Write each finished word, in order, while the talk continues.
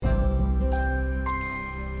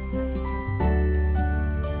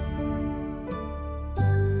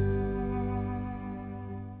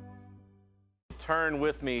turn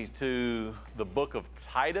with me to the book of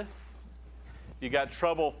Titus. You got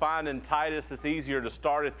trouble finding Titus, it's easier to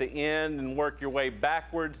start at the end and work your way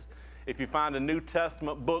backwards. If you find a New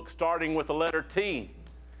Testament book starting with the letter T,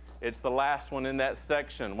 it's the last one in that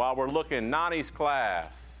section. While we're looking, Nani's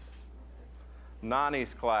class.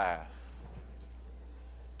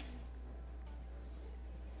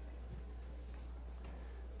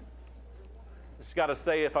 Just got to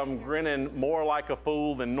say, if I'm grinning more like a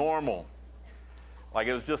fool than normal, like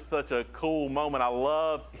it was just such a cool moment. I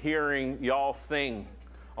love hearing y'all sing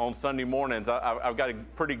on Sunday mornings. I've got a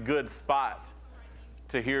pretty good spot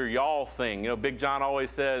to hear y'all sing. You know, Big John always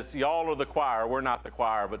says, y'all are the choir, we're not the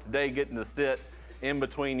choir. But today, getting to sit in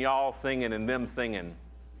between y'all singing and them singing.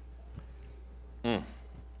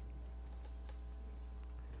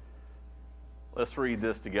 Let's read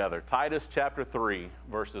this together. Titus chapter 3,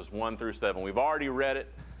 verses 1 through 7. We've already read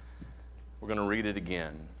it. We're going to read it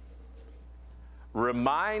again.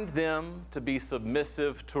 Remind them to be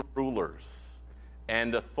submissive to rulers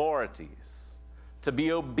and authorities, to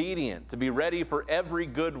be obedient, to be ready for every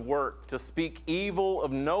good work, to speak evil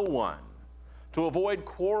of no one, to avoid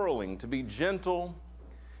quarreling, to be gentle,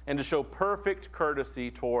 and to show perfect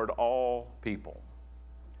courtesy toward all people.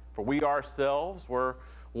 For we ourselves were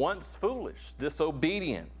once foolish,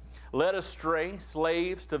 disobedient, led astray,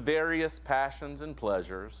 slaves to various passions and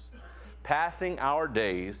pleasures, passing our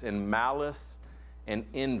days in malice and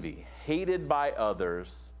envy, hated by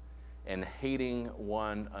others and hating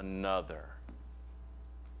one another.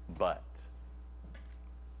 But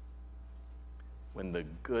when the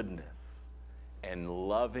goodness and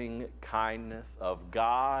loving kindness of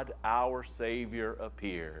God our Savior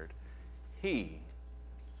appeared, He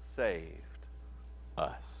saved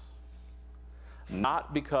us,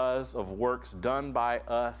 not because of works done by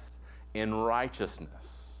us in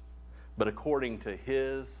righteousness, but according to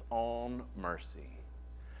His own mercy,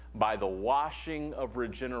 by the washing of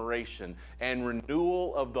regeneration and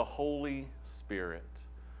renewal of the Holy Spirit,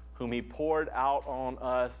 whom He poured out on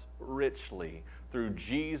us richly through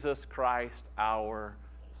Jesus Christ our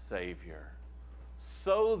Savior,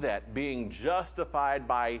 so that being justified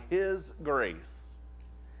by His grace,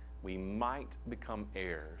 we might become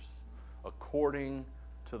heirs according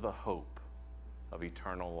to the hope of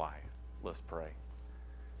eternal life. Let's pray.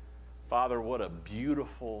 Father, what a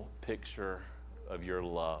beautiful picture of your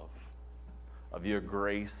love, of your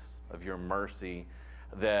grace, of your mercy,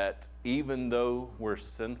 that even though we're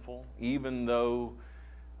sinful, even though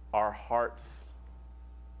our hearts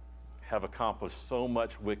have accomplished so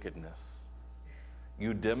much wickedness,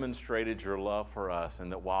 you demonstrated your love for us,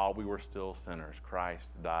 and that while we were still sinners, Christ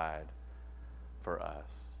died for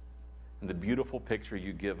us. And the beautiful picture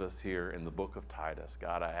you give us here in the book of Titus,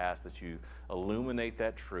 God, I ask that you illuminate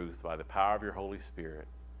that truth by the power of your Holy Spirit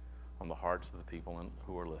on the hearts of the people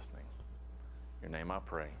who are listening. In your name I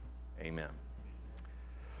pray. Amen.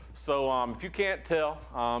 So if you can't tell,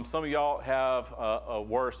 some of y'all have a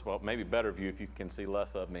worse, well, maybe better view if you can see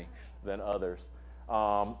less of me than others.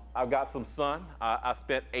 I've got some sun. I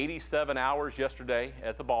spent 87 hours yesterday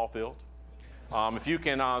at the ball field. If you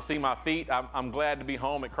can see my feet, I'm glad to be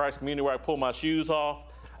home at Christ Community where I pull my shoes off.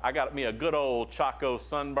 I got me a good old Chaco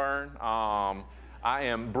sunburn. I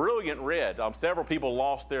am brilliant red. Several people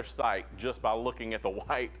lost their sight just by looking at the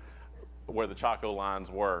white where the Chaco lines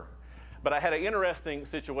were. But I had an interesting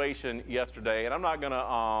situation yesterday, and I'm not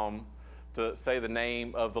going to say the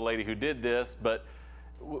name of the lady who did this, but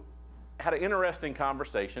had an interesting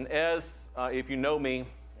conversation. As if you know me,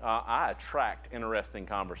 I attract interesting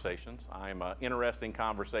conversations. I'm an interesting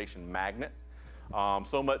conversation magnet.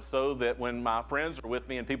 So much so that when my friends are with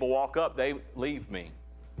me and people walk up, they leave me.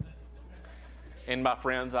 And by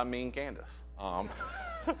friends, I mean Candace.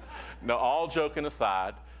 No, all joking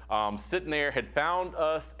aside, sitting there, had found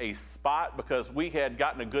us a spot because we had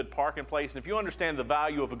gotten a good parking place. And if you understand the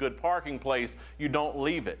value of a good parking place, you don't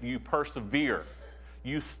leave it. You persevere.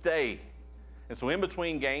 You stay. And so in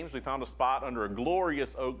between games, we found a spot under a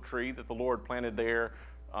glorious oak tree that the Lord planted there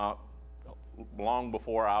long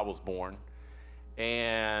before I was born.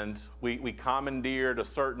 And we commandeered a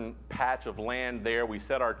certain patch of land there. We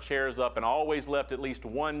set our chairs up and always left at least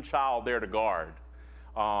one child there to guard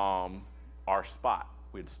our spot.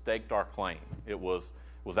 We had staked our claim. It was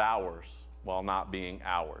ours while not being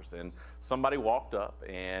ours. And somebody walked up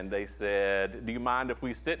and they said, "Do you mind if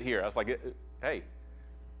we sit here?" I was like, "Hey,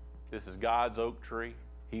 this is God's oak tree.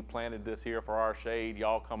 He planted this here for our shade.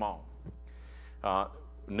 Y'all come on."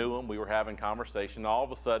 Knew him. We were having conversation. All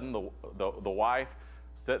of a sudden, the wife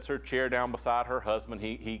sets her chair down beside her husband.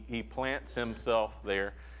 He plants himself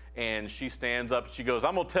there, and she stands up. She goes,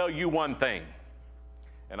 "I'm going to tell you one thing."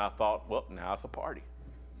 And I thought, well, now it's a party.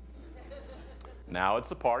 Now it's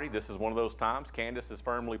a party. This is one of those times. Candace is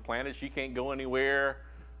firmly planted. She can't go anywhere.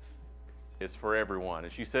 It's for everyone.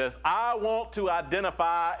 And she says, I want to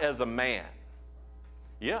identify as a man.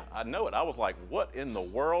 Yeah, I know it. I was like, what in the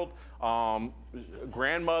world?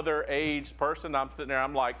 Grandmother-aged person. I'm sitting there.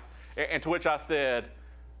 I'm like, and to which I said,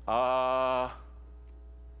 I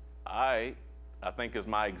think is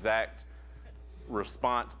my exact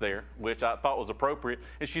response there, which I thought was appropriate.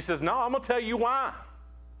 And she says, no, I'm going to tell you why.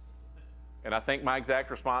 And I think my exact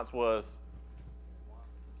response was,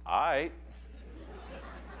 all right.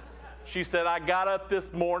 She said, I got up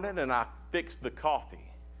this morning and I fixed the coffee.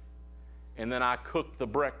 And then I cooked the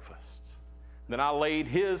breakfast. Then I laid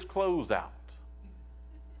his clothes out.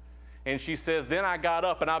 And she says, then I got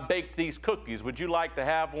up and I baked these cookies. Would you like to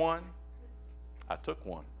have one? I took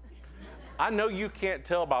one. I know you can't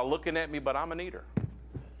tell by looking at me, but I'm an eater.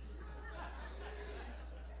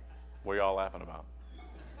 What are y'all laughing about?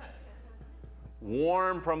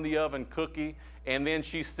 Warm from the oven cookie. And then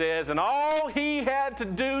she says, and all he had to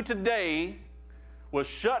do today was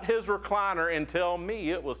shut his recliner and tell me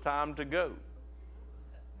it was time to go.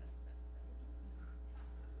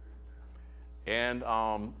 And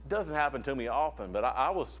it doesn't happen to me often, but I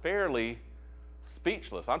was fairly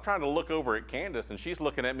speechless. I'm trying to look over at Candace, and she's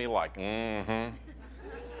looking at me like, mm-hmm,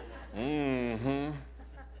 mm-hmm.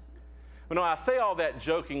 But no, I say all that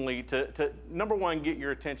jokingly to number one, get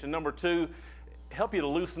your attention. Number two, help you to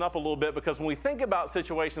loosen up a little bit, because when we think about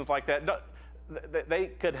situations like that, they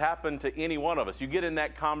could happen to any one of us. You get in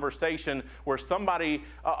that conversation where somebody,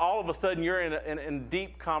 all of a sudden you're in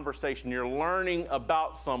deep conversation, you're learning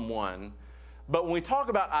about someone. But when we talk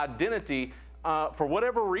about identity, for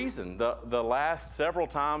whatever reason, the last several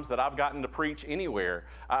times that I've gotten to preach anywhere,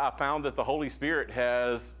 I found that the Holy Spirit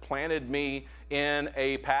has planted me in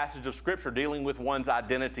a passage of Scripture dealing with one's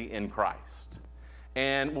identity in Christ.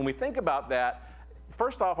 And when we think about that,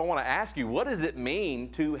 first off, I want to ask you, what does it mean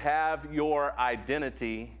to have your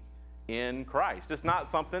identity in Christ? It's not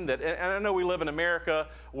something that, and I know we live in America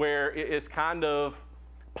where it's kind of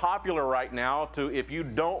popular right now to, if you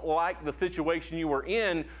don't like the situation you were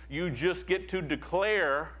in, you just get to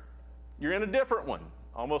declare you're in a different one.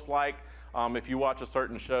 Almost like if you watch a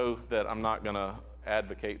certain show that I'm not going to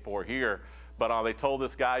advocate for here, but they told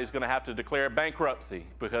this guy he's going to have to declare bankruptcy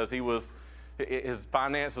because his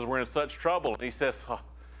finances were in such trouble. And he says, oh,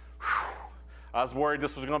 I was worried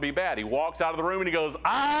this was going to be bad. He walks out of the room and he goes,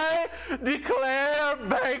 I declare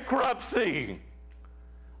bankruptcy.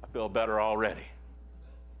 I feel better already.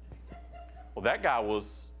 Well, that guy was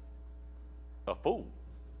a fool,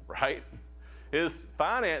 right? His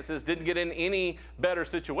finances didn't get in any better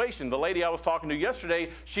situation. The lady I was talking to yesterday,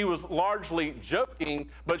 she was largely joking,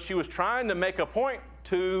 but she was trying to make a point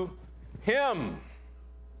to him.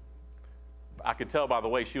 I could tell by the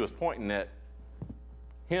way she was pointing at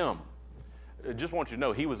him. I just want you to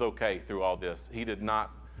know he was okay through all this. He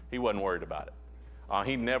wasn't worried about it.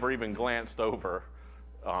 He never even glanced over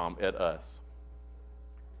at us.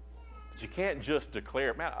 But you can't just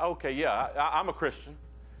declare, man, okay, yeah, I'm a Christian.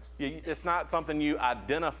 It's not something you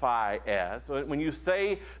identify as. When you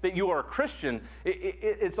say that you are a Christian,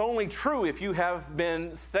 it's only true if you have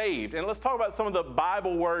been saved. And let's talk about some of the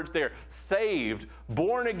Bible words there. Saved,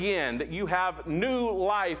 born again, that you have new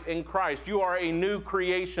life in Christ. You are a new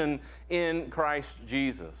creation in Christ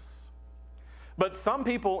Jesus. But some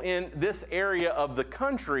people in this area of the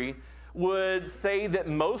country would say that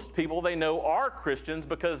most people they know are Christians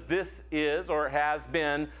because this is or has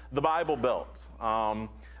been the Bible Belt.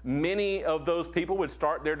 Many of those people would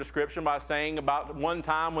start their description by saying about one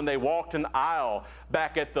time when they walked an aisle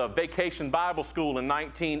back at the Vacation Bible School in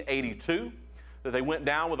 1982, that they went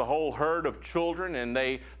down with a whole herd of children and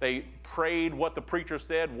they prayed what the preacher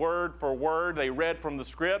said word for word. They read from the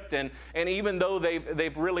script, and even though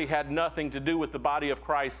they've really had nothing to do with the body of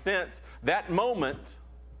Christ since, that moment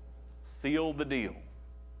sealed the deal,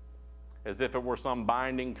 as if it were some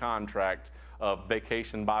binding contract of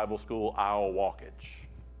Vacation Bible School aisle walkage.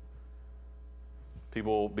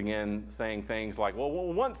 People began saying things like, well,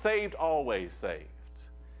 once saved, always saved.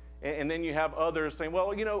 And then you have others saying,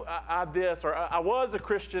 well, you know, I this, or I was a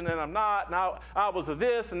Christian and I'm not. Now I was a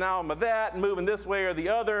this and now I'm a that, and moving this way or the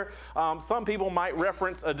other. Some people might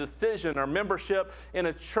reference a decision or membership in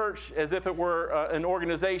a church as if it were an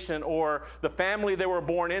organization or the family they were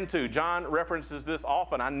born into. John references this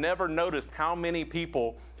often. I never noticed how many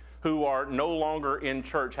people who are no longer in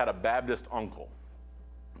church had a Baptist uncle.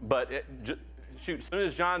 But shoot, as soon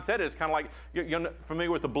as John said it, it's kind of like, you're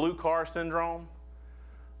familiar with the blue car syndrome?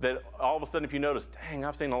 That all of a sudden if you notice, dang,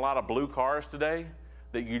 I've seen a lot of blue cars today,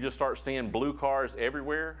 that you just start seeing blue cars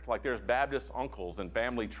everywhere. Like there's Baptist uncles and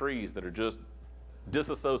family trees that are just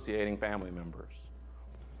disassociating family members.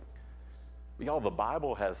 But y'all, the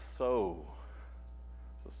Bible has so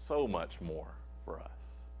much more for us.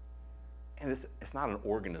 And it's not an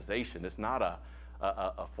organization. It's not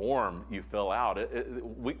a form you fill out.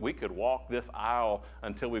 We could walk this aisle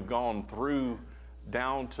until we've gone through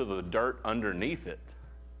down to the dirt underneath it.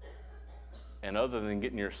 And other than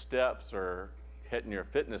getting your steps or hitting your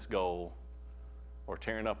fitness goal or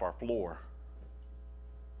tearing up our floor,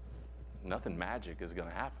 nothing magic is going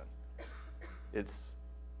to happen. It's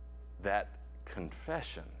that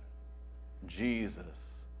confession,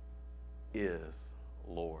 Jesus is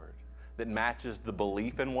Lord, that matches the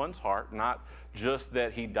belief in one's heart, not just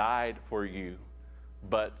that he died for you,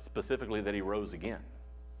 but specifically that he rose again.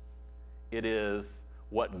 It is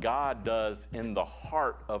what God does in the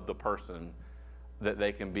heart of the person that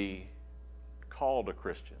they can be called a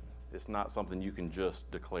Christian. It's not something you can just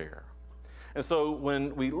declare. And so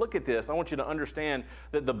when we look at this, I want you to understand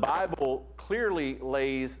that the Bible clearly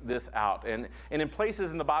lays this out. And in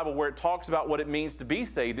places in the Bible where it talks about what it means to be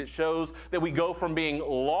saved, it shows that we go from being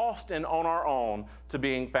lost and on our own to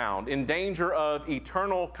being found, in danger of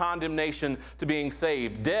eternal condemnation to being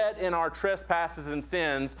saved, dead in our trespasses and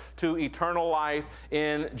sins to eternal life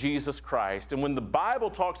in Jesus Christ. And when the Bible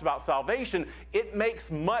talks about salvation, it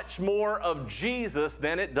makes much more of Jesus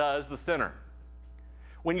than it does the sinner.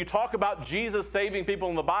 When you talk about Jesus saving people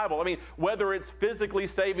in the Bible, I mean, whether it's physically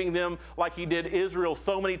saving them like he did Israel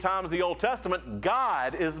so many times in the Old Testament,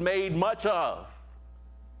 God is made much of,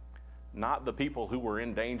 not the people who were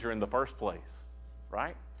in danger in the first place,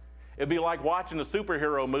 right? It'd be like watching a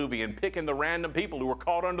superhero movie and picking the random people who were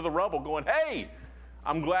caught under the rubble going, hey,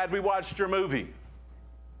 I'm glad we watched your movie.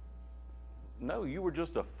 No, you were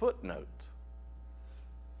just a footnote.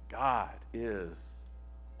 God is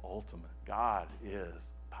ultimate. God is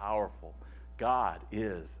powerful. God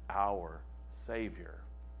is our Savior,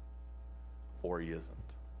 or he isn't.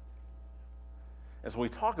 As we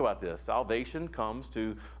talk about this, salvation comes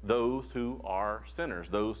to those who are sinners,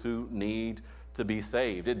 those who need to be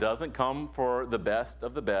saved. It doesn't come for the best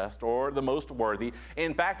of the best or the most worthy.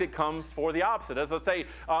 In fact, it comes for the opposite. As I say,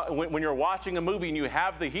 when you're watching a movie and you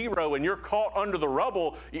have the hero and you're caught under the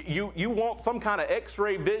rubble, you want some kind of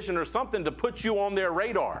x-ray vision or something to put you on their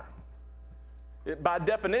radar. By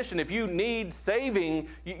definition, if you need saving,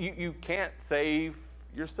 you can't save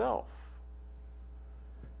yourself.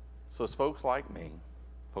 So it's folks like me,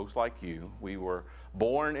 folks like you, we were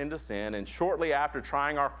born into sin, and shortly after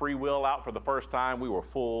trying our free will out for the first time, we were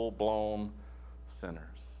full-blown sinners.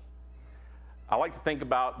 I like to think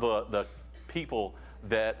about the people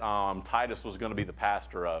that Titus was going to be the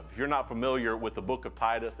pastor of. If you're not familiar with the book of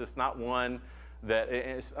Titus, it's not one that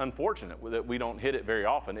it's unfortunate that we don't hit it very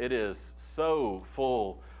often. It is so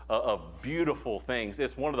full of beautiful things.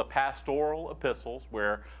 It's one of the pastoral epistles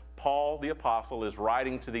where Paul the apostle is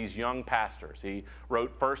writing to these young pastors. He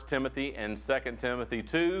wrote 1 Timothy and 2 Timothy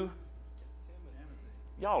 2.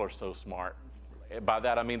 Y'all are so smart. By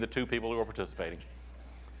that I mean the two people who are participating.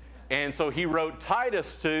 And so he wrote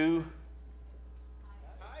Titus to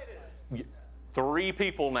 3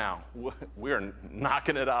 people now. We're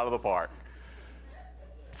knocking it out of the park.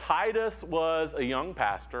 Titus was a young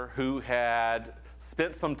pastor who had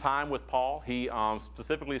spent some time with Paul. He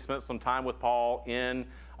specifically spent some time with Paul in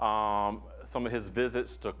some of his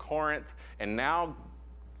visits to Corinth. And now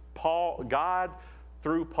God,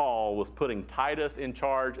 through Paul, was putting Titus in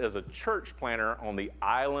charge as a church planter on the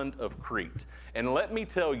island of Crete. And let me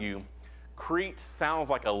tell you, Crete sounds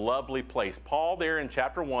like a lovely place. Paul there in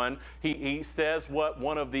chapter 1, he says what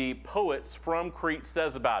one of the poets from Crete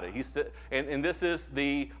says about it. He said, and this is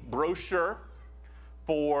the brochure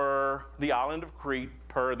for the island of Crete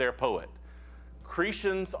per their poet.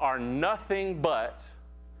 Cretians are nothing but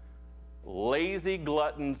lazy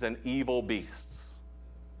gluttons and evil beasts.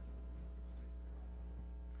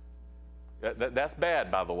 That's bad,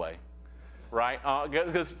 by the way. Right?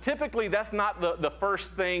 Because typically that's not the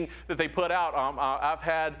first thing that they put out. I've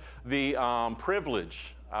had the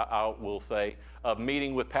privilege, I will say, of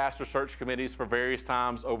meeting with pastor search committees for various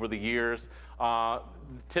times over the years.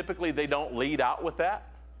 Typically they don't lead out with that,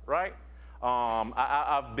 right?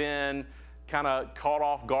 I've been kind of caught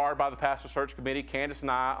off guard by the pastor search committee. Candace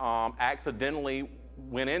and I accidentally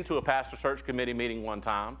went into a pastor search committee meeting one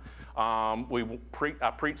time.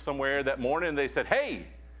 I preached somewhere that morning and they said, hey,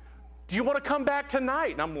 do you want to come back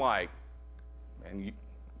tonight? And I'm like, man,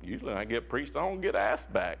 usually when I get preached, I don't get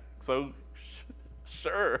asked back. So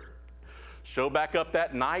sure. Show back up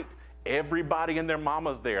that night, Everybody and their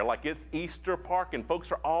mama's there, like it's Easter Park, and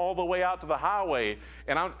folks are all the way out to the highway.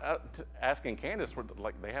 And I'm asking Candace,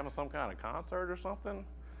 like they having some kind of concert or something?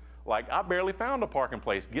 Like I barely found a parking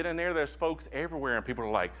place. Get in there, there's folks everywhere, and people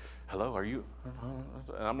are like, hello, are you?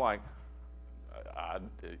 And I'm like,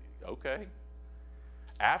 okay.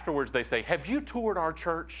 Afterwards, they say, have you toured our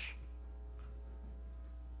church?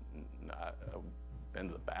 I've been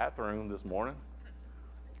to the bathroom this morning.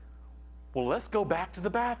 Well, let's go back to the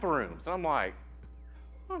bathrooms. And I'm like,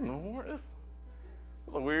 I don't know, this is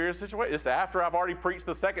a weird situation. It's after I've already preached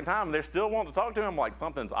the second time, and they're still wanting to talk to me. I'm like,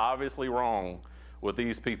 something's obviously wrong with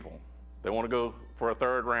these people. They want to go for a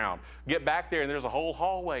third round. Get back there, and there's a whole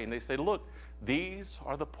hallway, and they say, look, these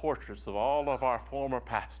are the portraits of all of our former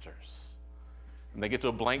pastors. And they get to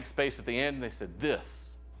a blank space at the end, and they said,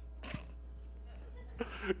 this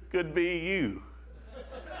could be you.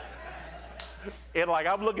 And like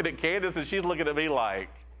I'm looking at Candace, and she's looking at me like,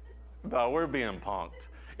 no, we're being punked.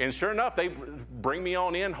 And sure enough, they bring me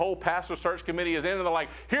on in, whole pastor search committee is in, and they're like,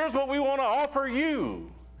 here's what we want to offer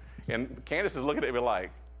you. And Candace is looking at me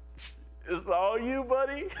like, is all you,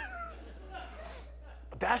 buddy?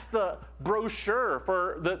 That's the brochure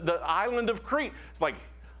for the island of Crete. It's like,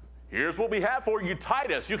 here's what we have for you,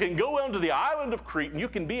 Titus. You can go onto the island of Crete and you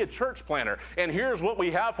can be a church planter. And here's what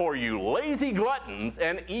we have for you, lazy gluttons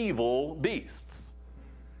and evil beasts.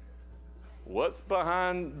 What's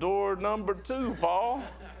behind door number 2, Paul?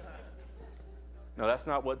 No, that's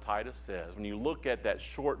not what Titus says. When you look at that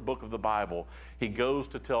short book of the Bible, he goes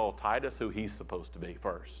to tell Titus who he's supposed to be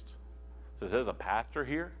first. So there's a pastor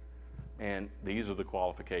here, and these are the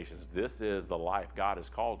qualifications. This is the life God has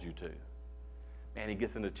called you to. And he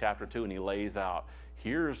gets into chapter 2 and he lays out,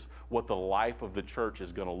 here's what the life of the church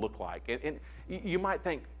is going to look like. And you might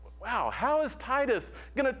think, wow, how is Titus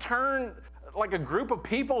going to turn like a group of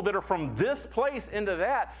people that are from this place into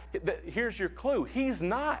that? Here's your clue. He's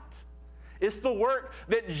not. It's the work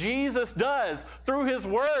that Jesus does through his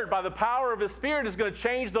word by the power of his Spirit is going to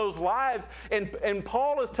change those lives. And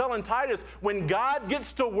Paul is telling Titus, when God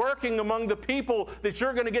gets to working among the people that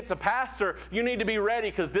you're going to get to pastor, you need to be ready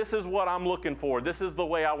because this is what I'm looking for. This is the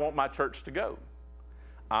way I want my church to go.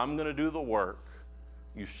 I'm going to do the work.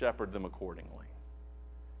 You shepherd them accordingly.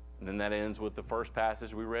 And then that ends with the first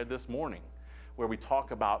passage we read this morning, where we talk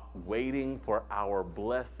about waiting for our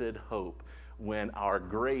blessed hope when our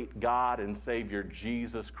great God and Savior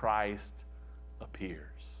Jesus Christ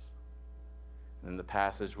appears. And in the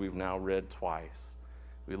passage we've now read twice,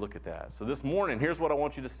 we look at that. So this morning, here's what I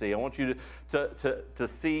want you to see. I want you to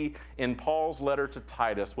see in Paul's letter to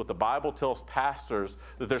Titus what the Bible tells pastors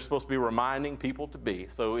that they're supposed to be reminding people to be.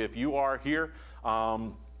 So if you are here,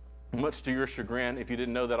 much to your chagrin, if you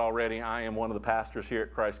didn't know that already, I am one of the pastors here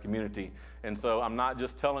at Christ Community. And so I'm not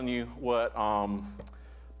just telling you what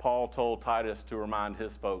Paul told Titus to remind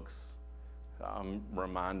his folks. I'm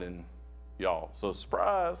reminding y'all. So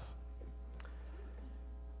surprise.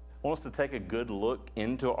 I want us to take a good look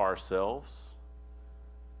into ourselves,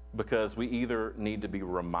 because we either need to be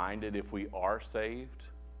reminded if we are saved,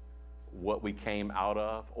 what we came out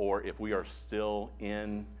of, or if we are still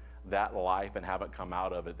in that life and haven't come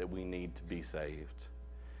out of it, that we need to be saved.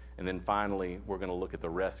 And then finally, we're going to look at the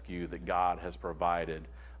rescue that God has provided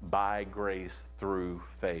by grace through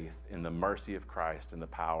faith in the mercy of Christ and the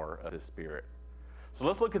power of his Spirit. So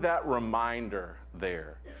let's look at that reminder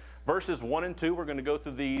there. Verses 1 and 2, we're going to go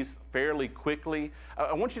through these fairly quickly.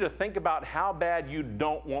 I want you to think about how bad you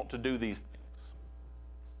don't want to do these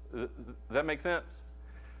things. Does that make sense?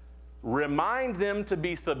 Remind them to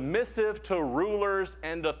be submissive to rulers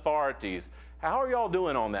and authorities. How are y'all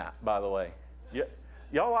doing on that, by the way?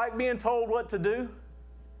 Y'all like being told what to do?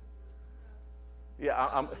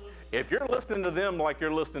 Yeah, if you're listening to them like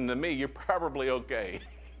you're listening to me, you're probably okay.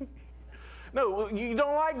 No, you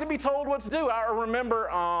don't like to be told what to do. I remember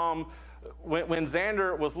when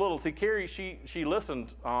Xander was little. See, Carrie, she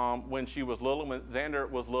listened when she was little. When Xander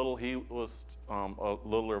was little, he was a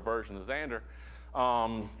littler version of Xander.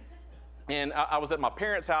 And I was at my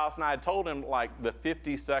parents' house, and I had told him like the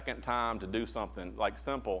 52nd time to do something like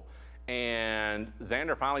simple. And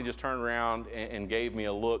Xander finally just turned around and gave me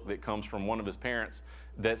a look that comes from one of his parents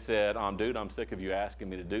that said, dude, I'm sick of you asking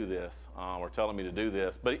me to do this or telling me to do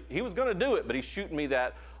this. But he was going to do it, but he's shooting me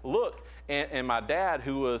that look. And my dad,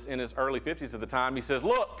 who was in his early 50s at the time, he says,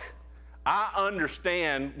 look, I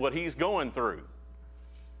understand what he's going through.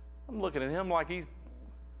 I'm looking at him like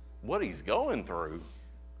what he's going through?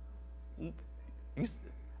 He's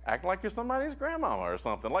acting like you're somebody's grandmama or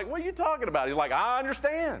something. Like, what are you talking about? He's like, I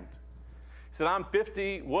understand. He said, I'm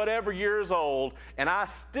 50 whatever years old, and I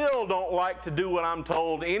still don't like to do what I'm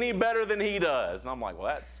told any better than he does. And I'm like, well,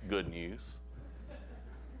 that's good news.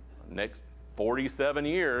 Next 47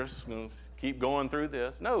 years, keep going through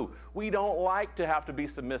this. No, we don't like to have to be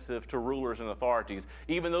submissive to rulers and authorities,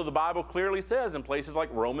 even though the Bible clearly says in places like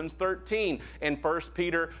Romans 13 and 1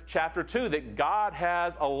 Peter chapter 2 that God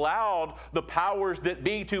has allowed the powers that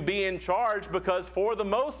be to be in charge because for the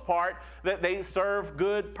most part that they serve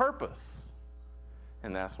good purpose.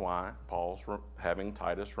 And that's why Paul's having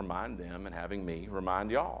Titus remind them and having me remind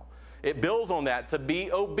y'all. It builds on that to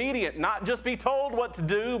be obedient, not just be told what to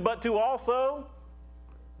do, but to also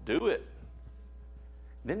do it.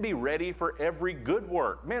 Then be ready for every good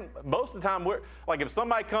work. Man, most of the time, like if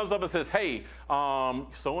somebody comes up and says, hey,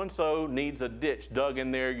 so-and-so needs a ditch dug in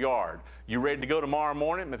their yard. You ready to go tomorrow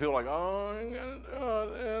morning? And people are like,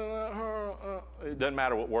 it doesn't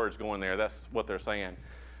matter what words go in there. That's what they're saying.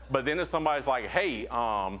 But then if somebody's like, hey,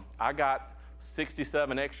 I got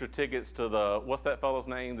 67 extra tickets to the, what's that fellow's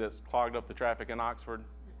name that's clogged up the traffic in Oxford?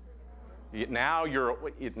 Now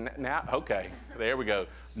okay, there we go.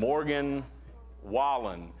 Morgan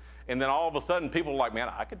Wallen. And then all of a sudden people are like, man,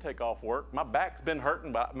 I could take off work. My back's been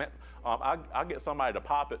hurting, but man, I'll get somebody to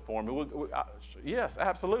pop it for me. Yes,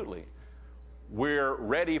 absolutely. We're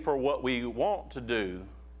ready for what we want to do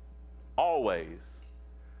always.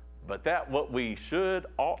 But what we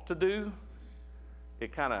ought to do,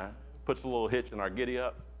 it kind of puts a little hitch in our giddy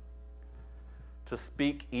up. To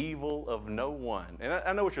speak evil of no one. And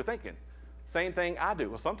I know what you're thinking. Same thing I do.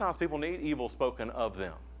 Well, sometimes people need evil spoken of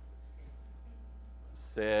them.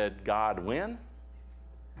 Said God when?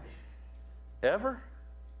 Ever?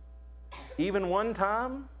 Even one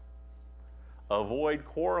time? Avoid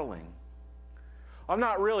quarreling. I'm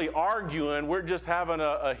not really arguing. We're just having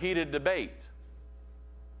a heated debate.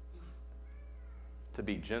 To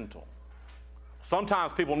be gentle.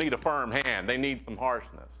 Sometimes people need a firm hand. They need some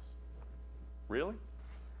harshness. Really?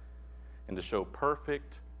 And to show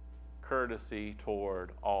perfect courtesy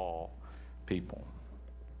toward all people.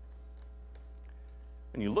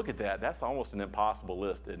 When you look at that, that's almost an impossible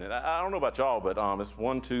list, isn't it? I don't know about y'all, but it's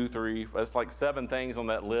 1, 2, 3, it's like 7 things on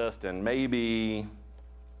that list, and maybe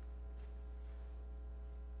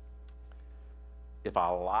if I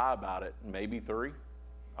lie about it, maybe 3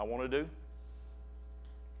 I want to do.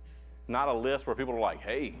 Not a list where people are like,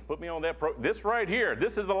 hey, put me on that, this right here,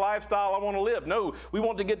 this is the lifestyle I want to live. No, we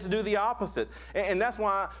want to get to do the opposite. And that's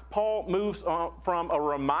why Paul moves from a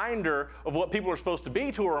reminder of what people are supposed to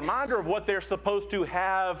be to a reminder of what they're supposed to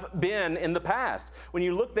have been in the past. When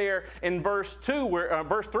you look there in verse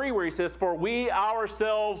 3 where he says, for we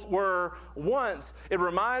ourselves were once, it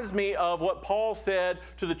reminds me of what Paul said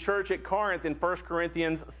to the church at Corinth in 1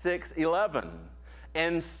 Corinthians 6:11.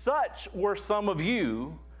 And such were some of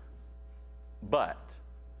you, but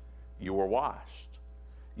you were washed,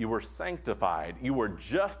 you were sanctified, you were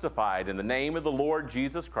justified in the name of the Lord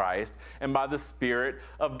Jesus Christ and by the Spirit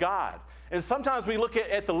of God. And sometimes we look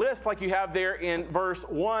at the list like you have there in verse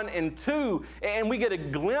 1 and 2, and we get a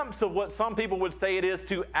glimpse of what some people would say it is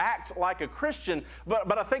to act like a Christian.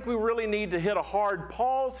 But I think we really need to hit a hard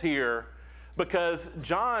pause here, because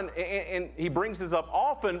John, and he brings this up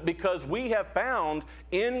often, because we have found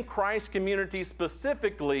in Christ community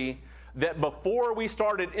specifically that before we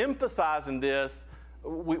started emphasizing this,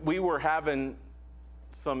 we were having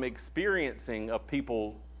some experiencing of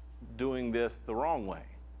people doing this the wrong way.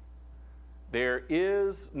 There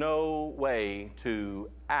is no way to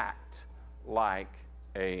act like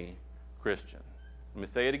a Christian. Let me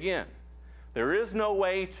say it again. There is no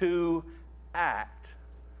way to act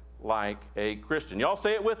like a Christian. Y'all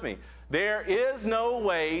say it with me. There is no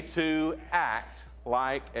way to act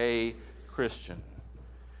like a Christian.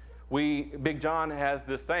 Big John has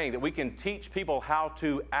this saying that we can teach people how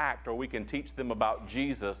to act, or we can teach them about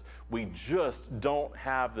Jesus. We just don't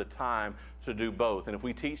have the time to do both. And if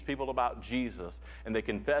we teach people about Jesus and they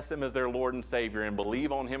confess Him as their Lord and Savior and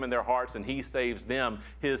believe on Him in their hearts and He saves them,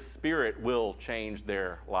 His Spirit will change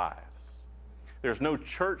their lives. There's no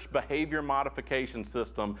church behavior modification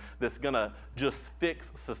system that's going to just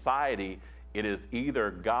fix society. It is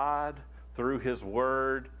either God through His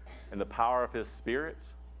Word and the power of His Spirit,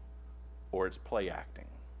 or it's play acting.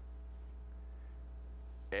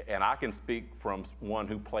 And I can speak from one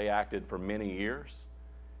who play acted for many years.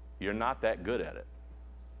 You're not that good at it.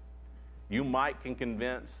 You can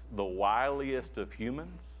convince the wiliest of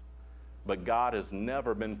humans, but God has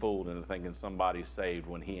never been fooled into thinking somebody's saved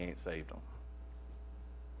when He ain't saved them.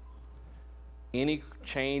 Any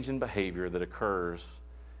change in behavior that occurs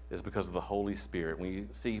is because of the Holy Spirit. We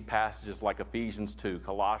see passages like Ephesians 2,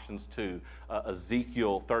 Colossians 2,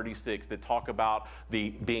 Ezekiel 36 that talk about the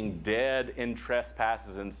being dead in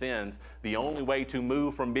trespasses and sins. The only way to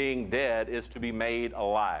move from being dead is to be made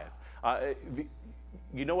alive.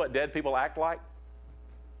 You know what dead people act like?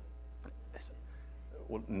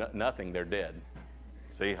 Well, nothing, they're dead.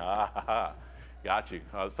 See, got you.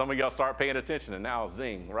 Some of y'all start paying attention, and now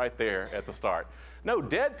zing, right there at the start. No,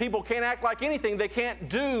 dead people can't act like anything. They can't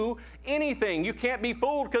do anything. You can't be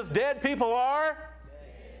fooled because dead people are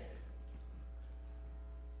dead.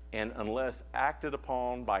 And unless acted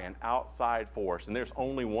upon by an outside force, and there's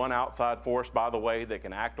only one outside force, by the way, that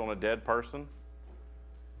can act on a dead person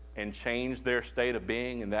and change their state of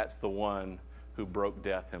being, and that's the one who broke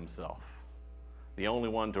death himself. The only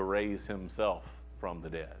one to raise himself from the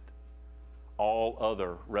dead. All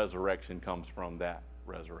other resurrection comes from that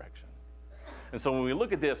resurrection. And so when we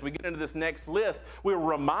look at this, we get into this next list, we're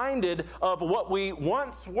reminded of what we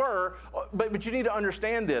once were, but you need to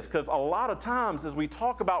understand this, because a lot of times as we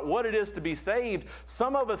talk about what it is to be saved,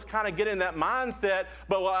 some of us kind of get in that mindset,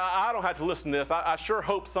 but well, I don't have to listen to this. I sure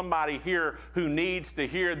hope somebody here who needs to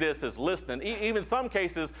hear this is listening. Even some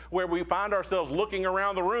cases where we find ourselves looking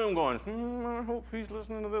around the room going, I hope he's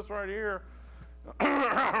listening to this right here.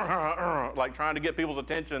 Like trying to get people's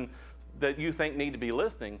attention that you think need to be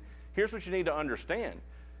listening. Here's what you need to understand.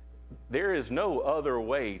 There is no other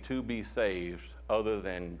way to be saved other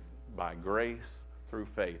than by grace through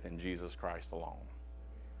faith in Jesus Christ alone.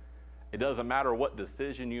 It doesn't matter what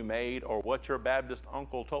decision you made or what your Baptist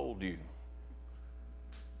uncle told you.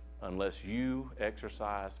 Unless you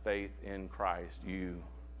exercise faith in Christ, you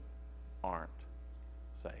aren't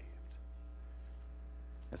saved.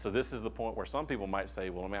 And so this is the point where some people might say,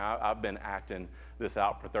 well, I mean, I've been acting this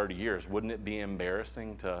out for 30 years. Wouldn't it be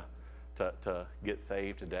embarrassing to get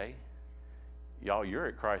saved today? Y'all, you're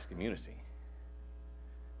at Christ Community.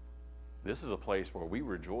 This is a place where we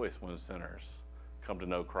rejoice when sinners come to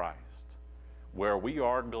know Christ, where we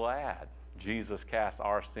are glad Jesus casts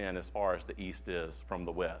our sin as far as the east is from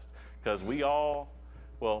the west. Because we all,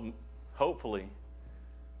 well, hopefully,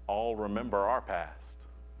 all remember our past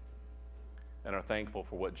and are thankful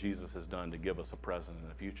for what Jesus has done to give us a present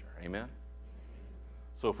and a future. Amen?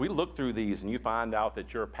 So if we look through these and you find out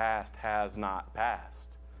that your past has not passed,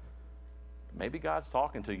 maybe God's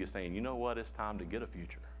talking to you saying, you know what, it's time to get a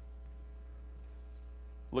future.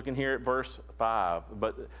 Looking here at verse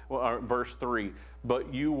 3,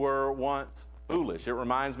 but you were once foolish. It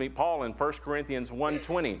reminds me, Paul in 1 Corinthians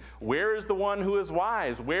 1:20, where is the one who is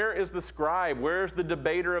wise? Where is the scribe? Where is the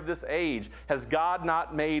debater of this age? Has God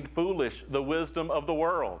not made foolish the wisdom of the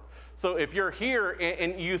world? So if you're here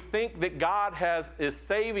and you think that God is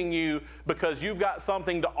saving you because you've got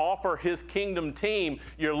something to offer his kingdom team,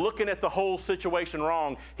 you're looking at the whole situation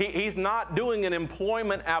wrong. He's not doing an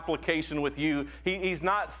employment application with you. He's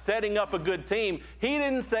not setting up a good team. He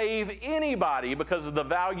didn't save anybody because of the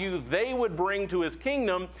value they would bring to his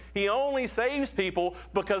kingdom. He only saves people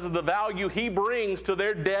because of the value he brings to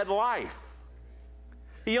their dead life.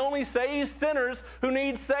 He only saves sinners who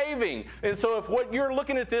need saving. And so if what you're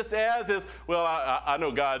looking at this as is, well, I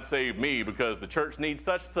know God saved me because the church needs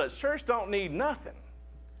such and such. Church don't need nothing.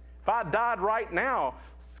 If I died right now,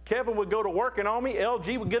 Kevin would go to working on me.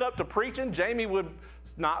 LG would get up to preaching. Jamie would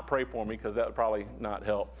not pray for me because that would probably not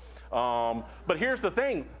help. But here's the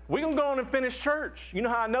thing. We can go on and finish church. You know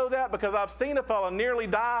how I know that? Because I've seen a fella nearly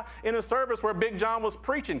die in a service where Big John was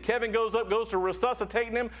preaching. Kevin goes to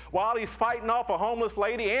resuscitating him while he's fighting off a homeless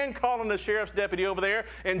lady and calling the sheriff's deputy over there.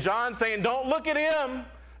 And John saying, don't look at him.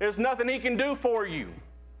 There's nothing he can do for you.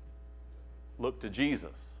 Look to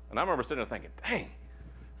Jesus. And I remember sitting there thinking, dang,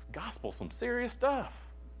 this gospel's some serious stuff.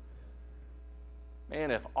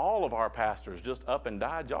 Man, if all of our pastors just up and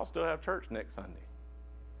died, y'all still have church next Sunday.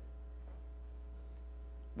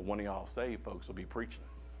 But one of y'all saved folks will be preaching.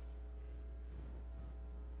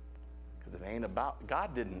 Because it ain't about,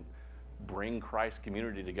 God didn't bring Christ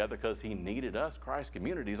Community together because he needed us. Christ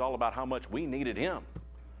Community is all about how much we needed him.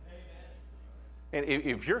 Amen. And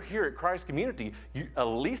if you're here at Christ Community, at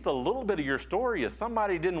least a little bit of your story is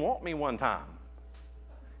somebody didn't want me one time.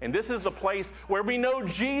 And this is the place where we know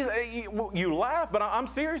Jesus. You laugh, but I'm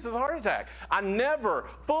serious as a heart attack. I never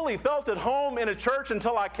fully felt at home in a church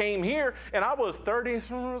until I came here, and I was 30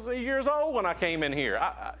 years old when I came in here.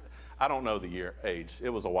 I don't know the age. It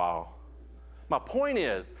was a while. My point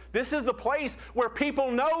is, this is the place where people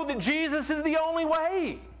know that Jesus is the only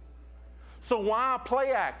way. So why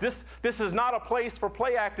play act? This is not a place for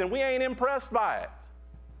play act, and we ain't impressed by it.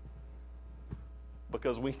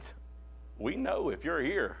 Because we know if you're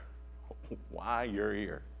here, why you're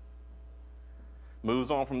here.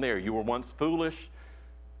 Moves on from there. You were once foolish,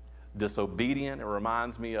 disobedient. It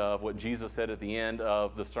reminds me of what Jesus said at the end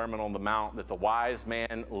of the Sermon on the Mount, that the wise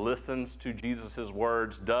man listens to Jesus'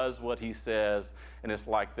 words, does what he says, and it's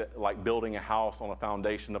like building a house on a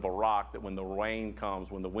foundation of a rock, that when the rain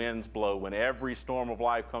comes, when the winds blow, when every storm of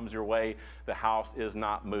life comes your way, the house is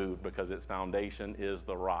not moved because its foundation is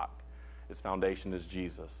the rock. Its foundation is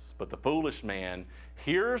Jesus. But the foolish man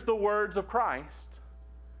hears the words of Christ,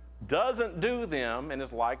 doesn't do them, and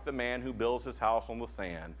is like the man who builds his house on the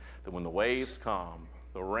sand, that when the waves come,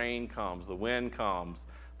 the rain comes, the wind comes,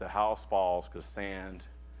 the house falls, because sand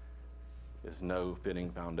is no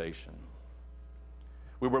fitting foundation.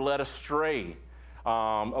 We were led astray. A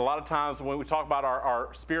lot of times when we talk about our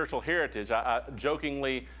spiritual heritage, I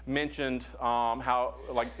jokingly mentioned how,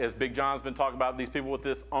 like as Big John's been talking about, these people with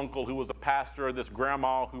this uncle who was a pastor, or this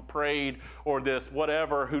grandma who prayed, or this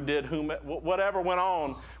whatever who did whatever went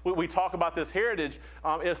on. We talk about this heritage.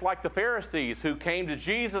 It's like the Pharisees who came to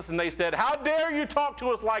Jesus and they said, "How dare you talk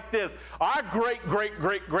to us like this? Our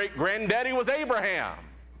great-great-great-great-granddaddy was Abraham."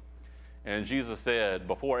 And Jesus said,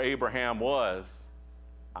 "Before Abraham was,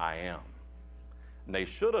 I am." And they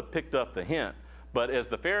should have picked up the hint. But as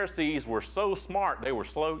the Pharisees were so smart, they were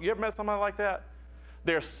slow. You ever met somebody like that?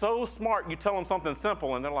 They're so smart, you tell them something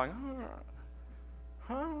simple, and they're like,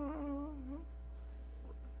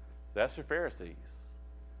 That's your Pharisees.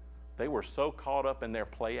 They were so caught up in their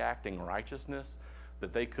play-acting righteousness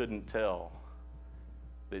that they couldn't tell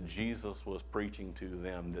that Jesus was preaching to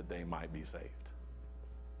them that they might be saved.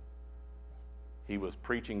 He was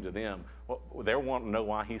preaching to them. Well, they want to know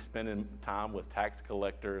why he's spending time with tax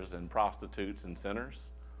collectors and prostitutes and sinners.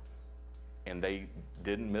 And they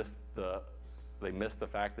missed the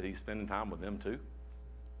fact that he's spending time with them too.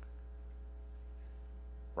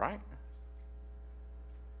 Right?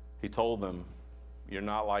 He told them, "You're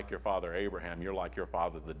not like your father Abraham, you're like your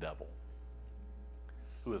father the devil,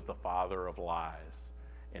 who is the father of lies.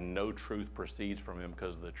 And no truth proceeds from him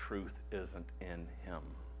because the truth isn't in him."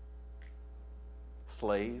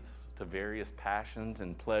 Slaves to various passions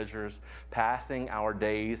and pleasures, passing our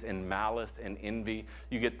days in malice and envy.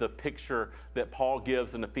 You get the picture that Paul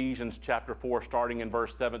gives in Ephesians chapter 4, starting in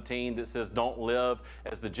verse 17, that says, "Don't live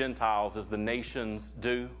as the Gentiles, as the nations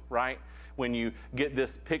do," right? When you get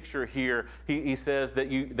this picture here, he says that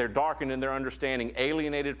they're darkened in their understanding,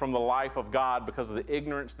 alienated from the life of God because of the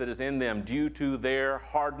ignorance that is in them due to their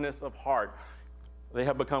hardness of heart. They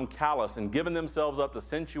have become callous and given themselves up to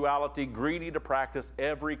sensuality, greedy to practice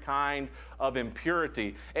every kind of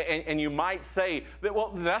impurity. And you might say that,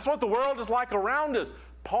 well, that's what the world is like around us.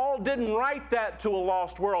 Paul didn't write that to a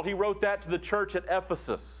lost world. He wrote that to the church at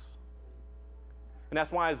Ephesus. And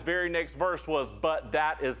that's why his very next verse was, "But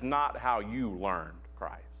that is not how you learned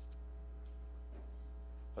Christ,"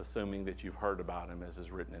 assuming that you've heard about him as is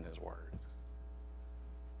written in his word.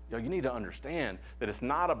 You need to understand that it's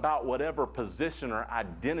not about whatever position or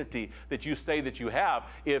identity that you say that you have.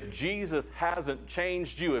 If Jesus hasn't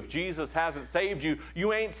changed you, if Jesus hasn't saved you,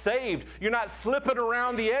 you ain't saved. You're not slipping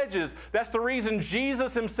around the edges. That's the reason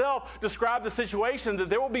Jesus himself described the situation, that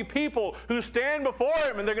there will be people who stand before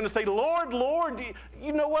him and they're going to say, "Lord, Lord,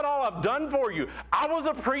 you know what all I've done for you? I was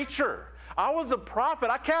a preacher. I was a prophet.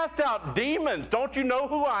 I cast out demons. Don't you know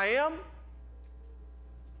who I am?"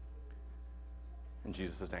 And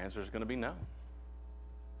Jesus' answer is going to be no.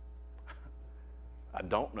 "I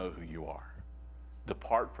don't know who you are.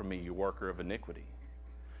 Depart from me, you worker of iniquity."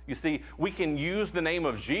 You see, we can use the name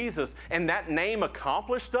of Jesus and that name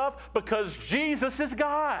accomplish stuff because Jesus is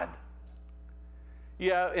God.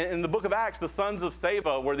 Yeah, in the book of Acts, the sons of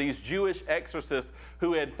Sceva were these Jewish exorcists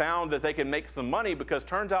who had found that they could make some money because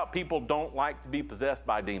turns out people don't like to be possessed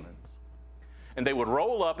by demons. And they would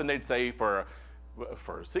roll up and they'd say, for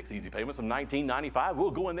 6 easy payments of $19.95,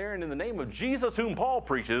 we'll go in there and in the name of Jesus whom Paul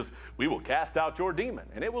preaches, we will cast out your demon.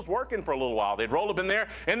 And it was working for a little while. They'd roll up in there,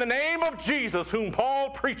 "In the name of Jesus whom Paul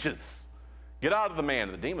preaches, get out of the man."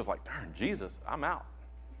 And the demon's like, "Darn, Jesus, I'm out."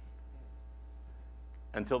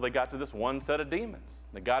 Until they got to this one set of demons.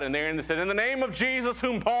 They got in there and they said, "In the name of Jesus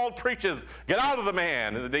whom Paul preaches, get out of the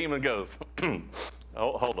man." And the demon goes,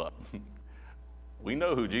 "Oh, hold up. We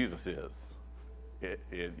know who Jesus is.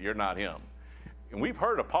 You're not him. And we've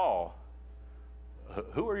heard of Paul.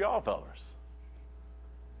 Who are y'all fellers?"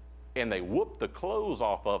 And they whooped the clothes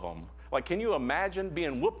off of them. Like, can you imagine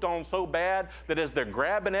being whooped on so bad that as they're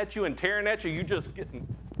grabbing at you and tearing at you, you just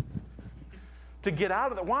to get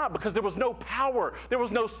out of it? Why? Because there was no power. There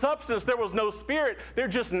was no substance. There was no spirit. They're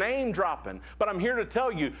just name dropping. But I'm here to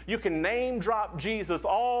tell you, you can name drop Jesus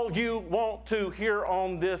all you want to here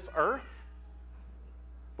on this earth.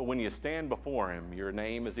 But when you stand before him, your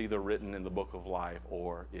name is either written in the book of life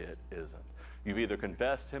or it isn't. You've either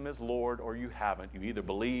confessed him as Lord or you haven't. You either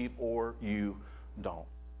believe or you don't.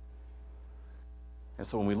 And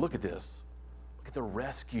so when we look at this, look at the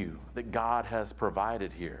rescue that God has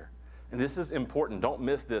provided here. And this is important. Don't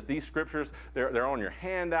miss this. These scriptures, they're on your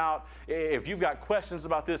handout. If you've got questions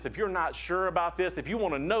about this, if you're not sure about this, if you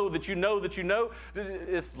want to know that you know that you know,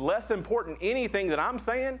 it's less important anything that I'm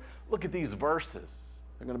saying. Look at these verses.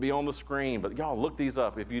 They're going to be on the screen, but y'all look these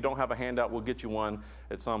up. If you don't have a handout, we'll get you one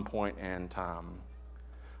at some point in time.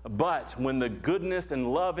 But when the goodness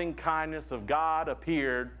and loving kindness of God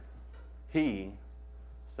appeared, he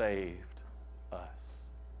saved us.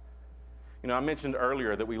 You know, I mentioned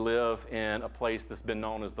earlier that we live in a place that's been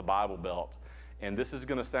known as the Bible Belt. And this is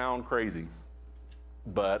going to sound crazy,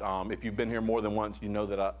 but if you've been here more than once, you know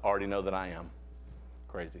that I already know that I am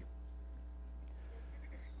crazy.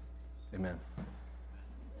 Amen.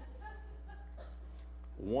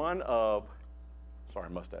 Sorry,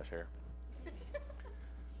 mustache hair.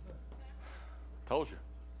 Told you,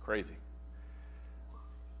 crazy.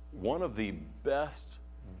 One of the best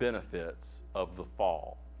benefits of the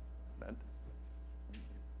fall.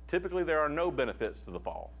 Typically, there are no benefits to the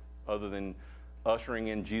fall other than ushering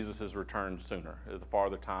in Jesus' return sooner. The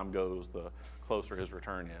farther time goes, the closer his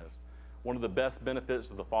return is. One of the best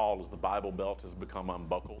benefits of the fall is the Bible Belt has become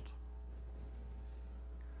unbuckled.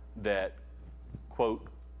 That, quote,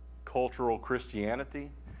 cultural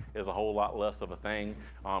Christianity is a whole lot less of a thing.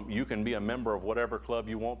 You can be a member of whatever club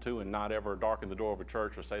you want to and not ever darken the door of a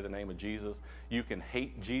church or say the name of Jesus. You can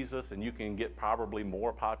hate Jesus and you can get probably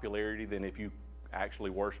more popularity than if you actually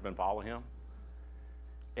worship and follow him.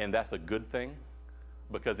 And that's a good thing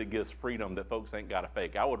because it gives freedom that folks ain't got to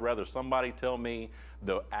fake. I would rather somebody tell me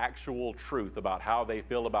the actual truth about how they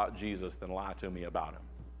feel about Jesus than lie to me about him.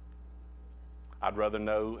 I'd rather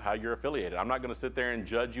know how you're affiliated. I'm not going to sit there and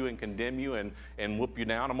judge you and condemn you and whoop you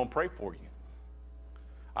down. I'm going to pray for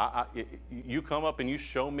you. You come up and you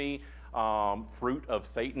show me fruit of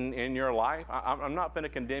Satan in your life. I'm not going to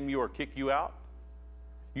condemn you or kick you out.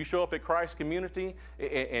 You show up at Christ Community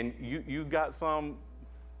and you got some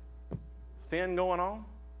sin going on,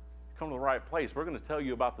 come to the right place. We're going to tell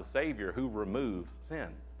you about the Savior who removes sin,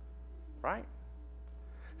 right?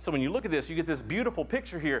 So when you look at this, you get this beautiful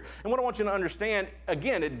picture here. And what I want you to understand,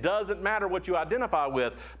 again, it doesn't matter what you identify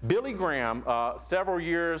with. Billy Graham, several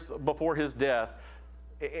years before his death,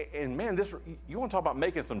 and man, you want to talk about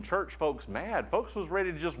making some church folks mad. Folks was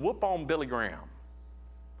ready to just whoop on Billy Graham.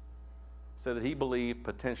 Said that he believed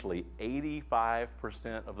potentially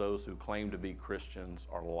 85% of those who claim to be Christians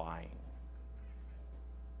are lying.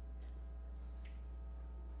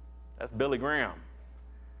 That's Billy Graham.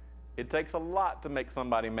 It takes a lot to make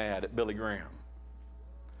somebody mad at Billy Graham.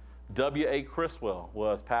 W.A. Criswell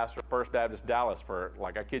was pastor of First Baptist Dallas for,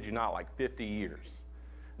 I kid you not, 50 years.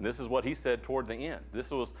 And this is what he said toward the end. This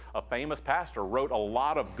was a famous pastor, wrote a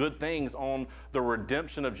lot of good things on the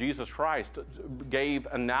redemption of Jesus Christ, gave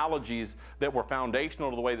analogies that were foundational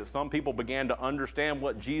to the way that some people began to understand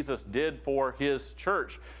what Jesus did for his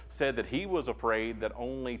church, said that he was afraid that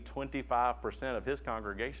only 25% of his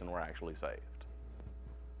congregation were actually saved.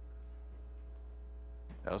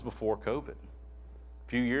 That was before COVID. A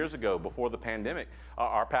few years ago, before the pandemic,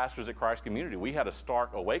 our pastors at Christ Community, we had a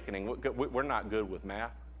stark awakening. We're not good with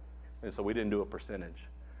math, and so we didn't do a percentage.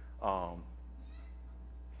 Some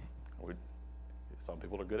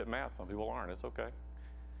people are good at math, some people aren't. It's okay.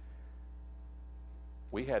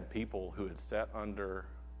 We had people who had sat under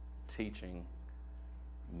teaching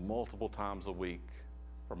multiple times a week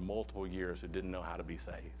for multiple years who didn't know how to be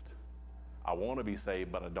saved. I want to be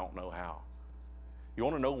saved, but I don't know how. You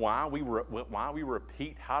want to know why we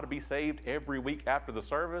repeat how to be saved every week after the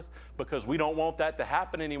service? Because we don't want that to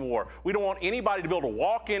happen anymore. We don't want anybody to be able to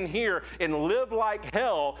walk in here and live like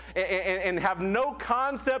hell and have no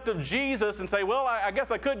concept of Jesus and say, well, I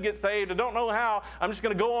guess I could get saved. I don't know how. I'm just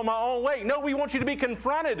going to go on my own way. No, we want you to be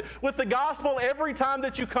confronted with the gospel every time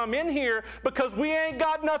that you come in here because we ain't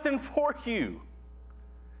got nothing for you.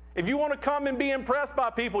 If you want to come and be impressed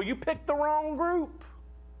by people, you picked the wrong group.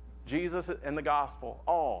 Jesus and the gospel,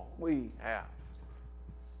 all we have.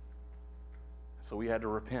 So we had to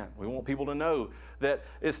repent. We want people to know that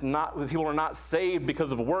people are not saved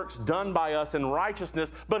because of works done by us in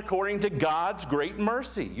righteousness, but according to God's great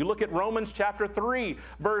mercy. You look at Romans chapter 3,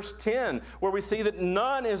 verse 10, where we see that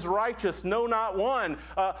none is righteous, no, not one.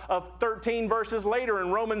 13 verses later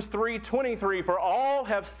in Romans 3:23, for all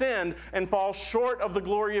have sinned and fall short of the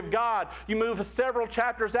glory of God. You move several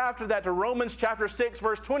chapters after that to Romans chapter 6,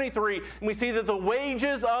 verse 23, and we see that the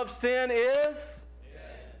wages of sin is...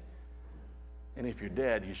 And if you're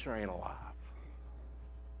dead, you sure ain't alive.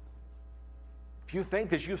 If you think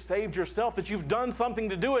that you've saved yourself, that you've done something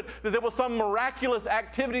to do it, that there was some miraculous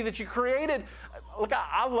activity that you created, look,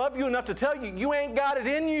 I love you enough to tell you, you ain't got it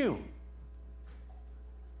in you.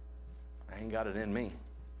 I ain't got it in me.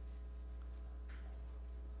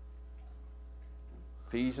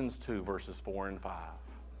 Ephesians 2, verses 4 and 5.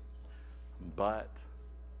 But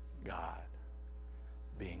God,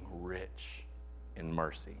 being rich in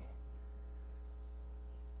mercy,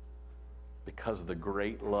 because of the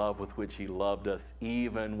great love with which he loved us,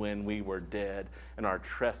 even when we were dead and our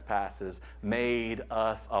trespasses, made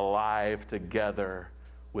us alive together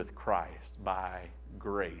with Christ. By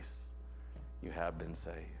grace, you have been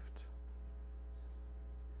saved.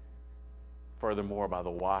 Furthermore, by the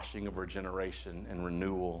washing of regeneration and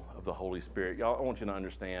renewal of the Holy Spirit. Y'all, I want you to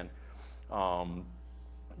understand,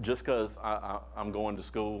 just because I'm going to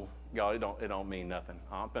school, y'all, it don't mean nothing.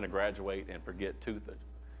 I'm going to graduate and forget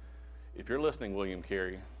If you're listening, William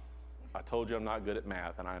Carey, I told you I'm not good at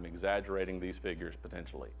math, and I'm exaggerating these figures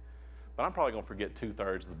potentially. But I'm probably going to forget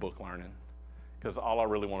 2/3 of the book learning, because all I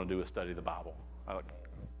really want to do is study the Bible.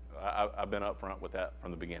 I've been up front with that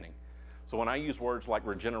from the beginning. So when I use words like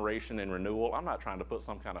regeneration and renewal, I'm not trying to put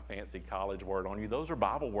some kind of fancy college word on you. Those are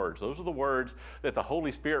Bible words. Those are the words that the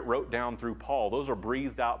Holy Spirit wrote down through Paul. Those are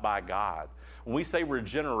breathed out by God. When we say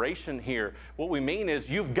regeneration here, what we mean is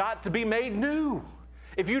you've got to be made new.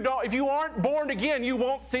 If you aren't born again, you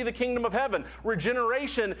won't see the kingdom of heaven.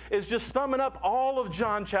 Regeneration is just summing up all of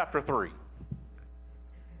John chapter 3,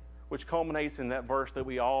 which culminates in that verse that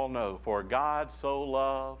we all know. For God so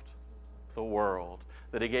loved the world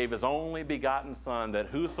that he gave his only begotten Son, that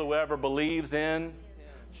whosoever believes in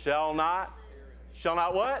shall not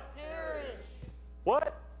what? Perish.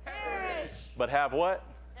 What? Perish. But have what?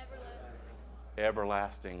 Everlasting.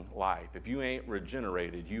 Everlasting life. If you ain't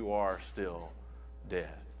regenerated, you are still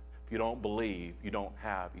dead. If you don't believe, you don't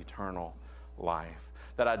have eternal life.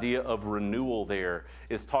 That idea of renewal there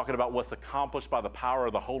is talking about what's accomplished by the power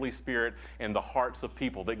of the Holy Spirit in the hearts of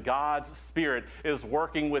people. That God's Spirit is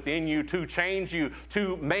working within you to change you,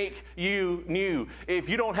 to make you new. If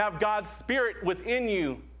you don't have God's Spirit within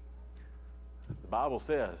you, the Bible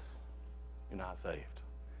says you're not saved.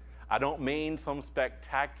 I don't mean some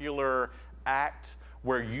spectacular act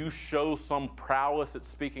where you show some prowess at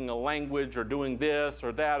speaking a language or doing this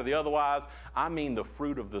or that or the otherwise. I mean the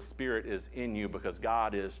fruit of the Spirit is in you because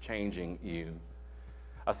God is changing you.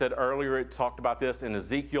 I said earlier, it talked about this in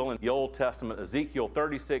Ezekiel in the Old Testament. Ezekiel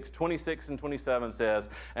 36, 26 and 27 says,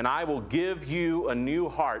 and I will give you a new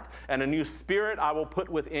heart, and a new spirit I will put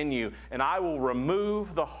within you, and I will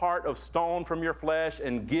remove the heart of stone from your flesh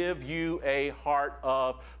and give you a heart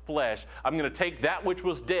of flesh. I'm going to take that which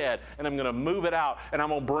was dead and I'm going to move it out, and I'm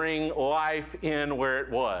going to bring life in where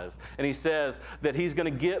it was. And he says that he's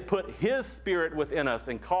going to put his Spirit within us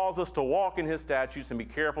and cause us to walk in his statutes and be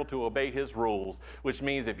careful to obey his rules, which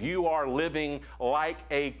means if you are living like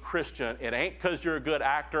a Christian, it ain't because you're a good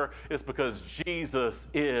actor, it's because Jesus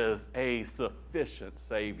is a sufficient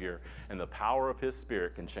Savior, and the power of his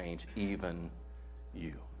Spirit can change even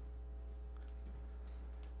you.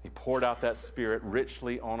 He poured out that Spirit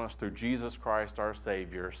richly on us through Jesus Christ our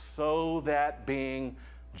Savior, so that being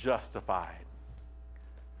justified,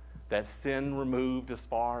 that sin removed as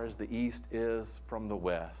far as the east is from the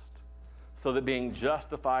west, so that being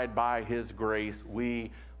justified by his grace, we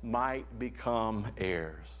might become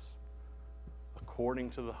heirs according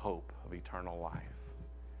to the hope of eternal life.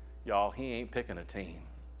 Y'all, he ain't picking a team.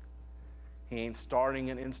 He ain't starting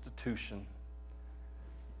an institution.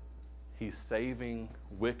 He's saving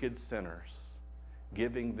wicked sinners,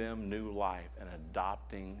 giving them new life, and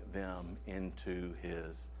adopting them into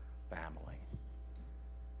his family.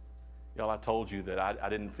 Y'all, I told you that I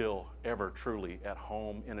didn't feel ever truly at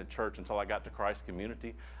home in a church until I got to Christ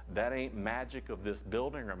Community. That ain't magic of this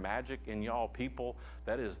building or magic in y'all people.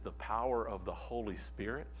 That is the power of the Holy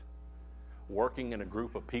Spirit working in a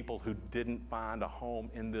group of people who didn't find a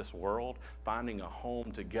home in this world, finding a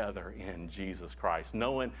home together in Jesus Christ,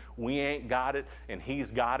 knowing we ain't got it and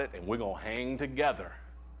he's got it, and we're going to hang together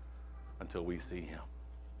until we see him.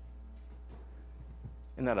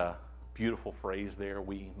 Isn't that a beautiful phrase there?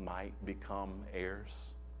 We might become heirs.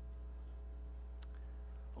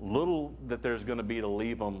 Little that there's going to be to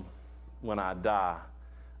leave them when I die.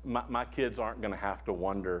 My kids aren't going to have to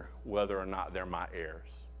wonder whether or not they're my heirs.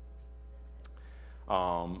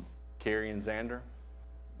 Carrie and Xander,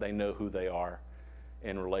 they know who they are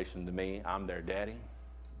in relation to me. I'm their daddy.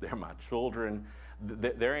 They're my children.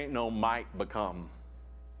 There ain't no might become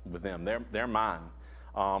with them. They're mine.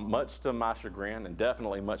 Much to my chagrin, and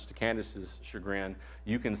definitely much to Candace's chagrin,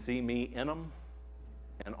 you can see me in them,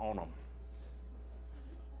 and on them.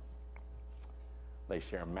 They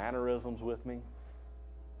share mannerisms with me,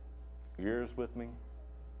 years with me,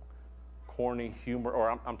 corny humor, or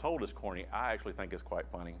I'm told it's corny. I actually think it's quite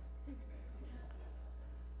funny.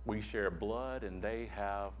 We share blood and they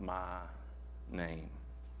have my name.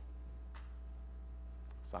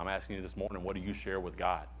 So I'm asking you this morning, what do you share with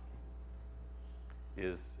God?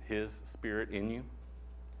 Is His Spirit in you?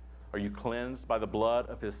 Are you cleansed by the blood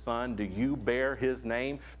of His Son? Do you bear His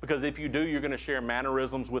name? Because if you do, you're going to share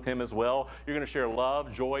mannerisms with Him as well. You're going to share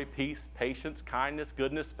love, joy, peace, patience, kindness,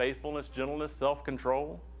 goodness, faithfulness, gentleness,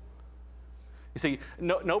 self-control. You see,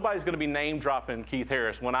 nobody's going to be name dropping Keith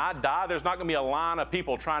Harris. When I die, there's not going to be a line of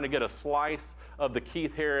people trying to get a slice of the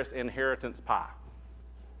Keith Harris inheritance pie.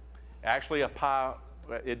 Actually, a pie,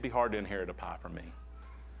 it'd be hard to inherit a pie from me.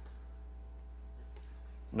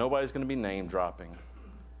 Nobody's going to be name dropping.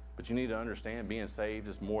 But you need to understand, being saved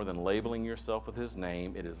is more than labeling yourself with His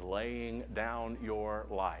name. It is laying down your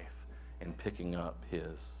life and picking up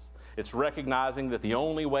His. It's recognizing that the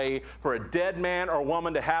only way for a dead man or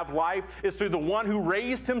woman to have life is through the one who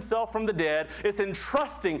raised Himself from the dead. It's in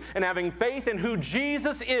trusting and having faith in who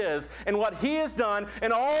Jesus is and what He has done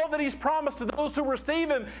and all that He's promised to those who receive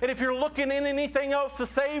Him. And if you're looking in anything else to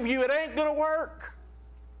save you, it ain't going to work.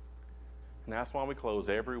 And that's why we close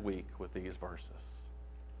every week with these verses.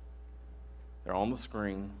 They're on the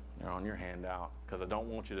screen. They're on your handout, because I don't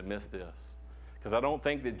want you to miss this. Because I don't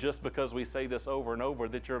think that just because we say this over and over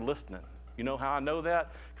that you're listening. You know how I know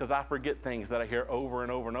that? Because I forget things that I hear over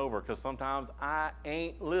and over and over, because sometimes I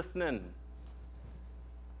ain't listening.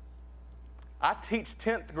 I teach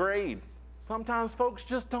 10th grade. Sometimes folks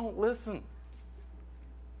just don't listen.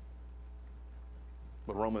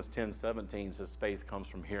 But Romans 10:17 says faith comes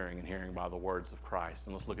from hearing, and hearing by the words of Christ.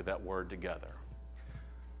 And let's look at that word together.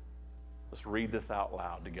 Let's read this out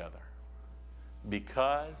loud together.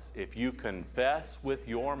 Because if you confess with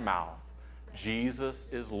your mouth Jesus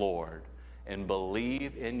is Lord and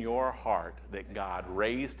believe in your heart that God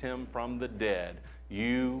raised Him from the dead,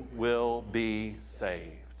 you will be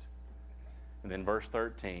saved. And then verse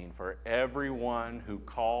 13, for everyone who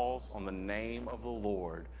calls on the name of the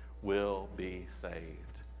Lord will be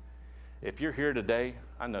saved. If you're here today,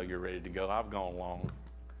 I know you're ready to go. I've gone long.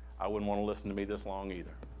 I wouldn't want to listen to me this long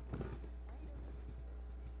either.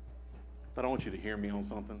 But I want you to hear me on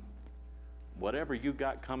something. Whatever you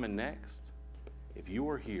got coming next, if you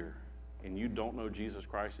are here and you don't know Jesus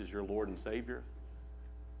Christ as your Lord and Savior,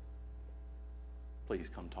 please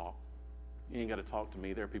come talk. You ain't got to talk to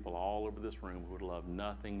me. There are people all over this room who would love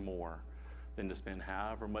nothing more than to spend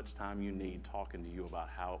however much time you need talking to you about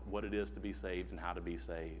what it is to be saved and how to be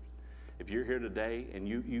saved. If you're here today and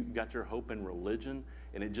you got your hope in religion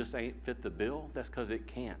and it just ain't fit the bill, that's because it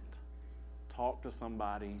can't. Talk to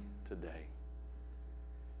somebody today.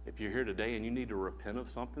 If you're here today and you need to repent of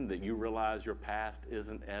something that you realize your past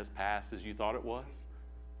isn't as past as you thought it was,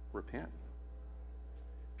 repent.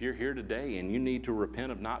 If you're here today and you need to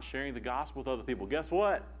repent of not sharing the gospel with other people, guess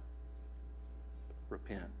what?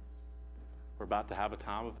 Repent. We're about to have a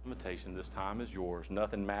time of invitation. This time is yours.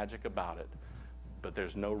 Nothing magic about it. But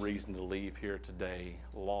there's no reason to leave here today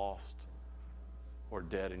lost or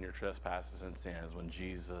dead in your trespasses and sins when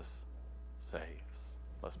Jesus saves.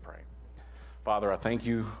 Let's pray. Father, I thank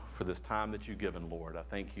you for this time that you've given, Lord. I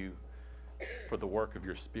thank you for the work of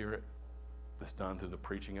your Spirit that's done through the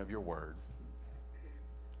preaching of your word.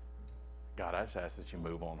 God, I just ask that you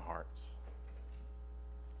move on hearts.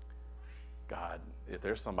 God, if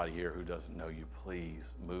there's somebody here who doesn't know you,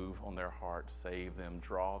 please move on their heart, save them,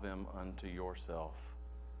 draw them unto yourself,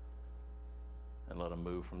 and let them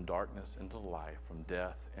move from darkness into life, from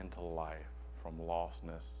death into life, from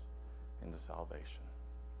lostness into salvation.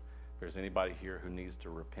 If there's anybody here who needs to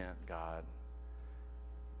repent, God,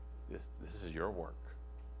 this is your work.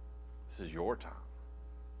 This is your time.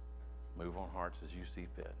 Move on hearts as you see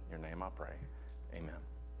fit. In your name I pray. Amen.